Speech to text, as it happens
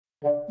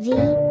V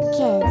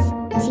Kids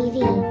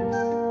TV.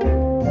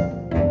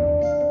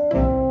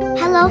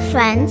 Hello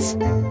friends.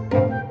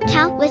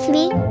 Count with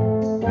me.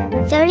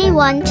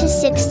 31 to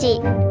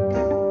 60.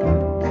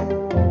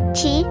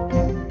 T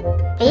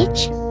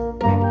H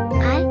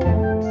I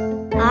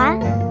R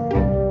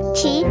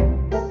T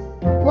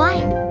Y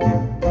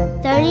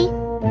 30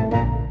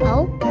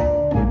 O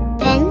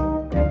N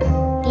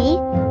E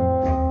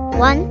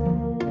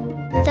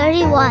 1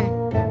 31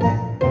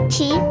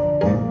 T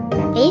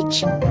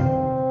H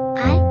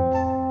I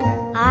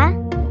R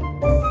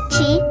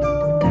T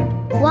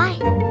Y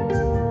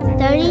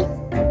 30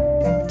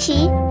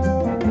 T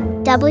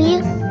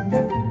W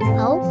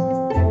O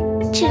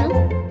 2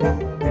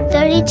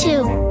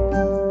 32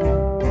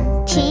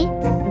 T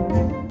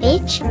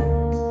H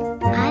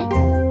I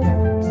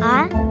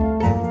R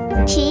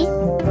T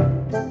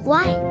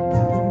Y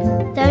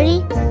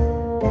 30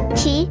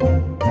 T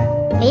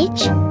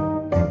H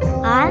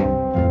R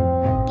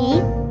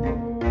E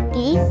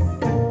E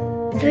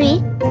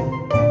 3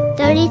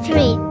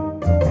 33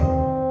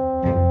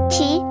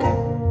 T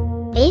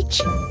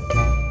H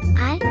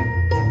I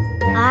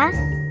R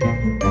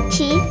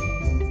T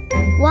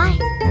Y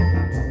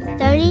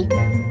 30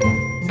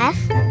 F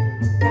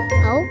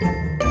O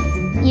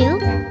U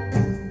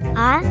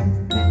R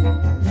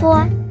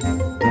 4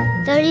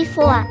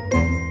 34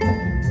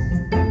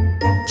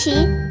 T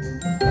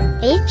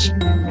H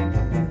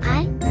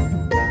I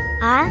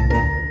R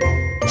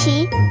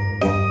T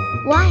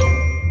Y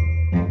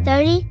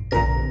 30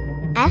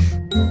 F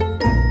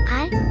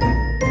I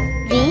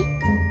V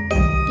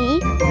E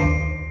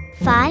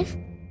 5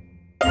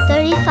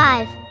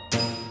 35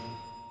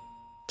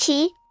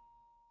 T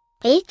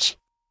H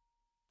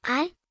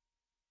I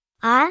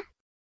R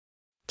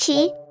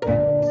T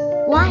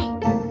Y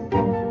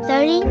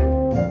 30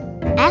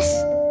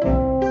 S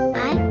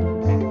I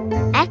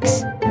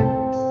X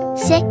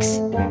 6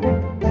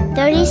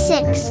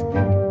 36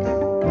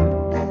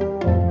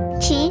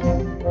 T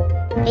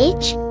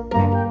H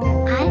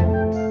I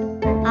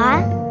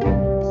R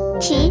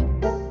T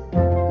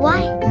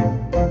Y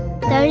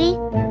 30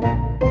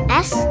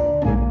 S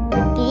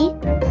E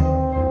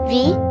V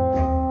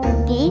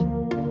E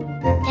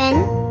N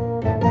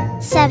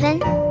 7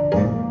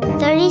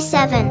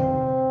 37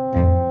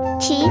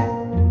 T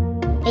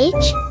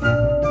H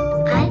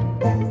I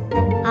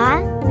R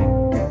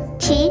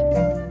T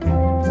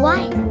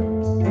Y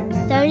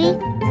 30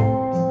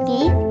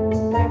 E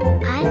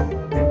I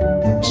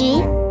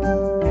G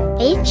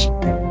H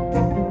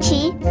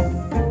T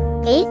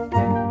 8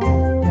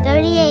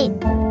 38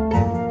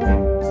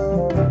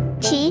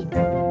 T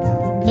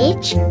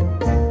H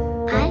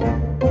I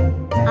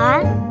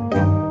R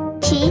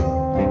T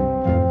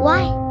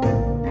Y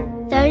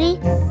 30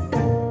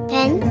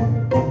 N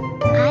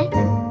I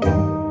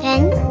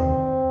N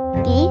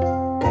E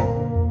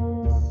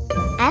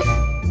F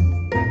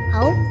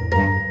O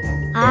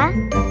R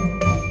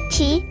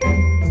T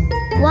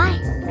Y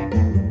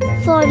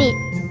 40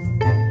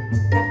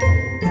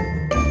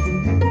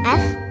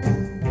 F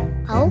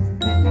O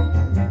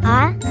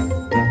R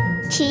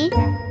T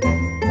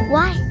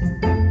Y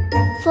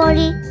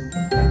 40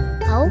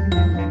 O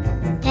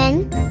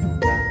N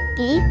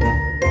E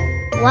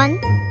 1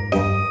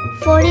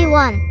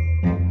 41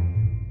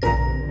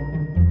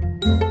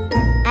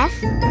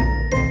 F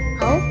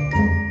O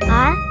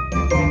R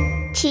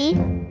T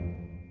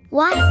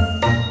Y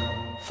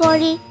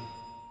 40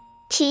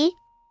 T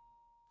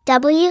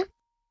W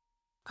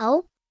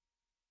O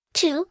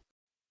 2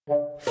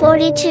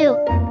 42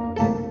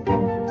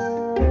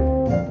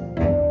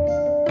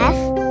 F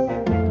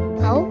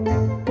O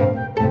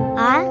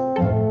R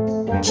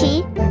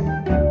T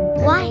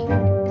Y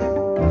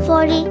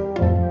 40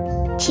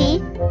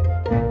 T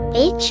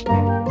H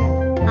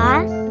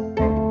R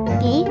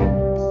E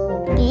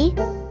E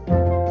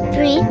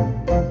 3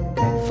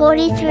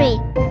 43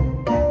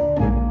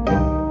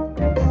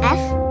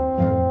 F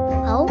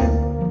O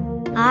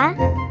R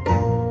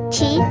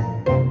T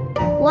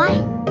Y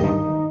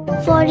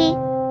 40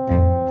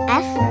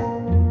 F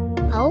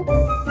O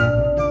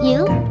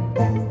U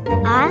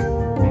R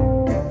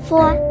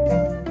 4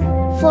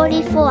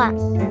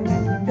 44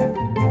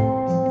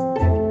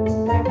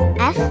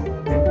 F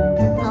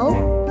O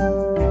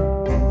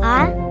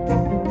R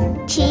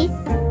T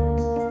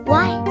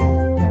Y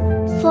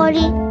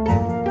 40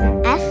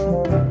 F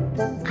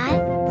I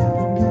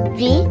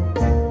V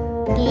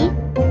E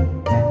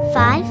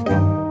 5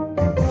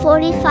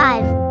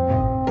 45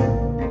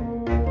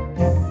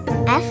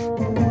 F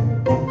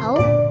O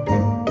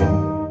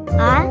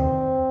R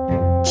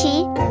T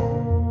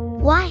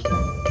Y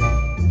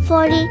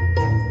 40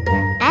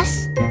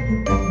 S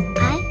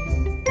I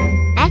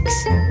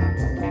X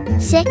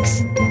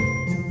 6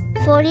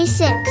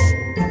 46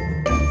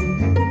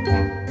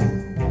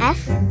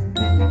 F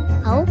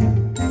O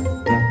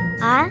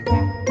R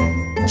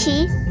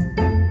T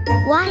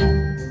Y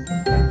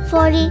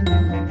 40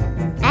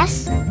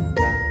 S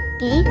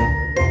E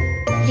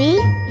V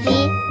V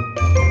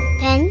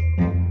N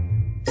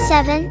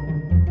 7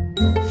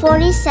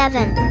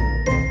 47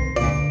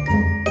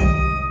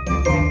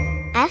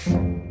 F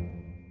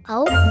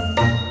O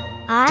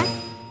R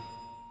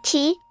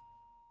T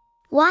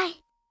Y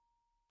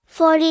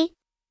 40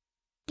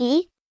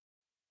 B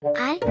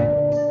I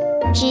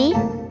G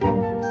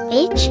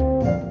H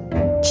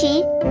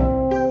T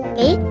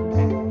 8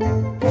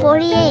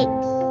 48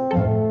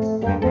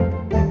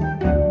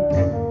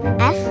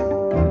 F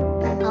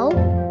O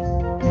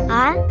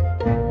R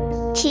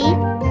T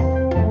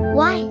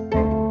Y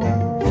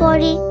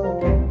 40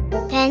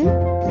 Pen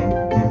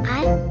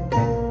I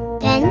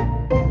Pen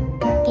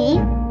D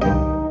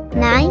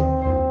 9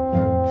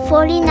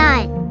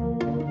 49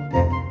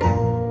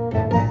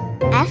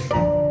 F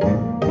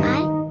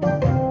I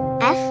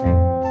F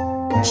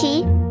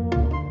T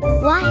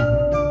Y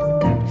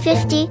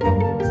 50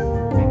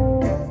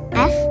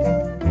 F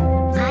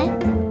I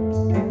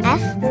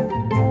F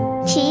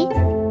T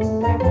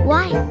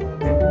Y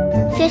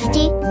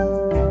 50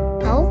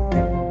 O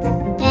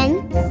N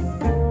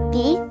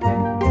B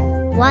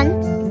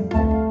 1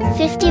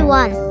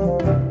 51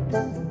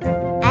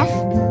 F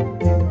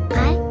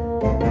I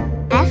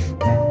F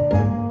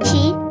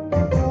T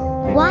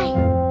Y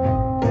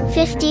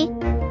 50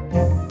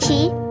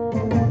 T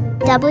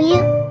W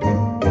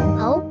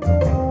O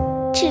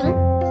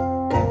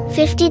 2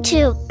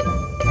 52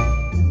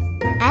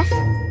 F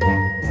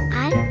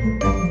I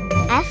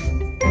F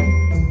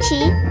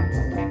T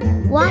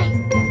Y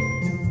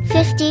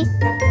 50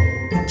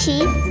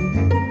 T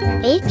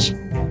H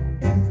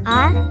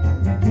R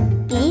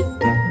D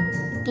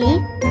B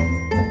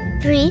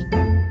 3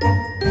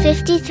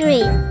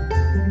 53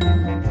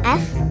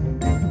 F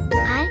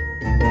I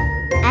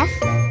F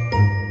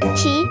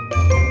T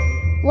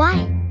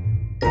Y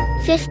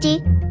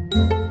 50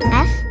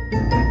 F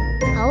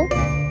O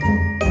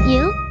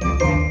U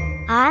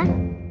R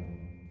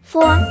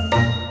 4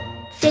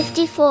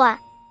 54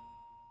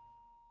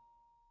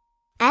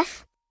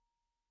 F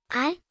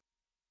I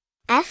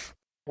F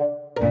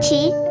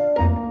T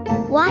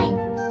Y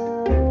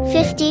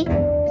 50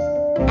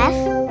 F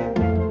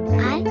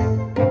I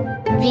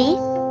V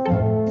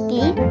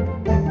D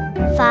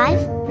 5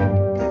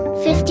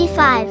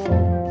 55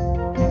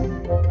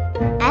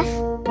 F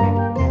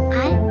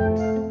I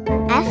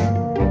F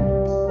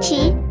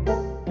T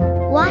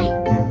Y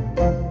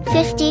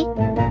 50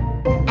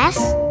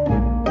 S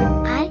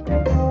I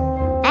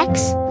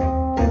X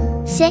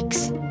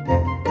 6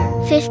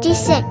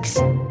 56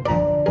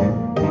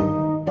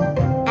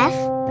 F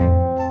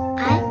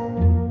I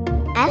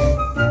F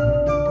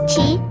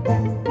T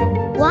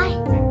Y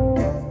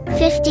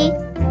 50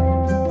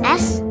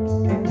 S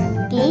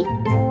D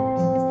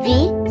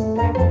V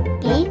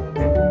D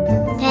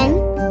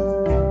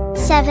 10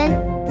 7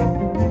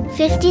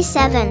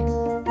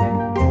 57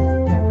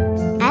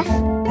 F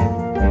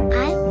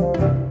I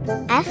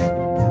F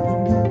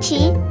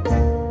T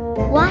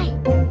Y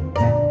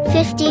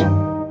 50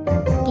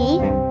 D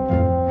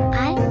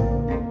I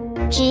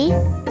G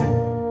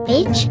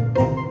H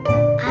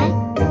I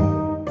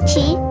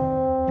T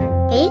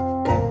 8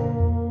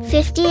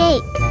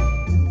 58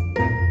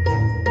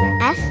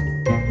 F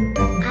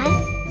I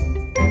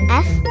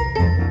F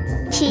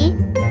T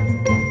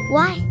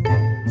Y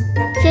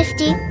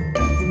 50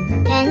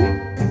 Pen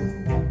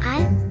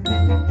I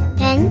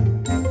Pen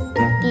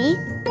D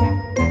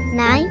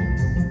 9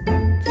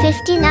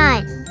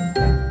 59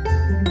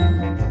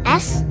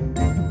 S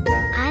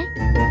I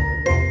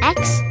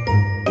X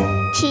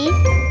T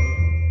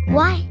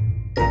Y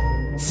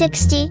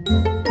 60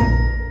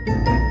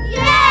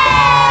 Yay!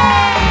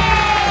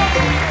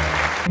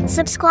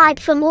 Subscribe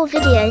for more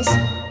videos.